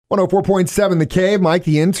104.7 The Cave. Mike,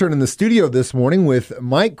 the intern, in the studio this morning with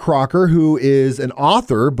Mike Crocker, who is an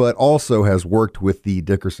author, but also has worked with the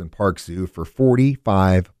Dickerson Park Zoo for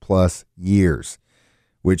 45 plus years,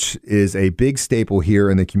 which is a big staple here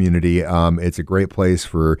in the community. It's a great place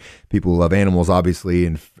for people who love animals, obviously,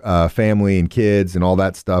 and family and kids and all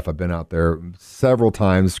that stuff. I've been out there several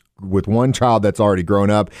times with one child that's already grown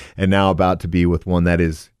up and now about to be with one that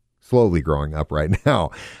is slowly growing up right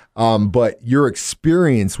now. But your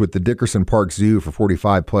experience with the Dickerson Park Zoo for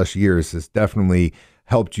 45 plus years has definitely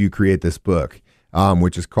helped you create this book,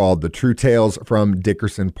 which is called The True Tales from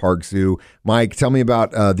Dickerson Park Zoo. Mike, tell me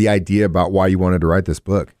about the idea about why you wanted to write this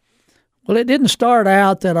book. Well, it didn't start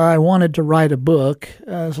out that I wanted to write a book.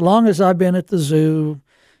 As long as I've been at the zoo,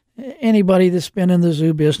 anybody that's been in the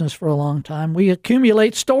zoo business for a long time, we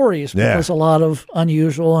accumulate stories because a lot of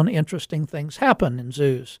unusual and interesting things happen in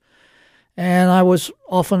zoos. And I was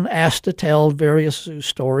often asked to tell various zoo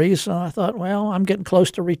stories. And I thought, well, I'm getting close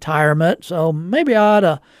to retirement, so maybe I ought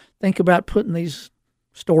to think about putting these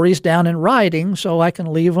stories down in writing so I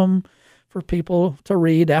can leave them for people to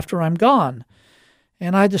read after I'm gone.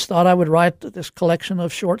 And I just thought I would write this collection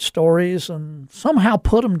of short stories and somehow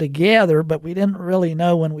put them together, but we didn't really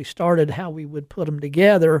know when we started how we would put them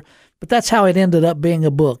together. But that's how it ended up being a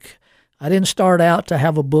book. I didn't start out to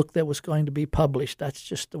have a book that was going to be published. That's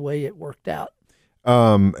just the way it worked out.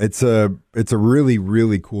 It's a really,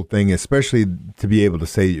 really cool thing, especially to be able to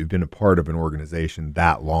say you've been a part of an organization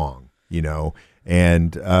that long, you know.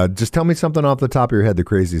 And just tell me something off the top of your head, the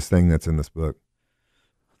craziest thing that's in this book.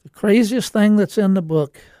 The craziest thing that's in the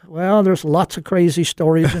book? Well, there's lots of crazy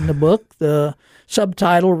stories in the book. The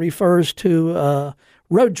subtitle refers to a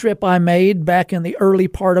road trip I made back in the early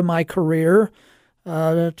part of my career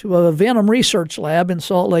to a venom research lab in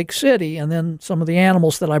Salt Lake City, and then some of the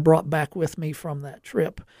animals that I brought back with me from that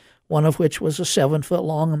trip, one of which was a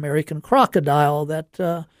 7-foot-long American crocodile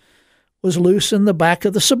that was loose in the back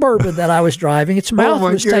of the Suburban that I was driving. Its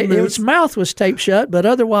mouth was taped shut, but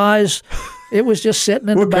otherwise it was just sitting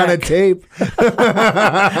in the back. What kind of tape?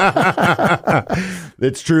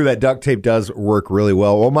 It's true that duct tape does work really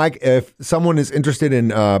well. Well, Mike, if someone is interested in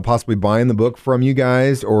possibly buying the book from you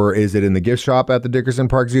guys, or is it in the gift shop at the Dickerson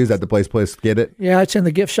Park Zoo? Is that the place to get it? Yeah, it's in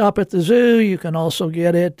the gift shop at the zoo. You can also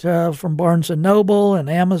get it from Barnes & Noble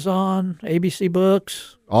and Amazon, ABC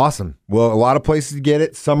Books. Awesome. Well, a lot of places to get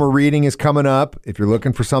it. Summer reading is coming up. If you're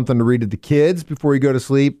looking for something to read to the kids before you go to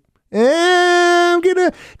sleep,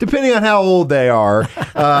 depending on how old they are,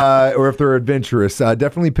 or if they're adventurous,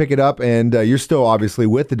 definitely pick it up. And you're still obviously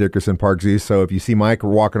with the Dickerson Park Zoo, so if you see Mike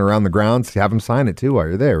walking around the grounds, have him sign it too while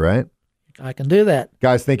you're there, right? I can do that.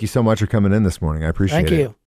 Guys, thank you so much for coming in this morning. I appreciate it. Thank you.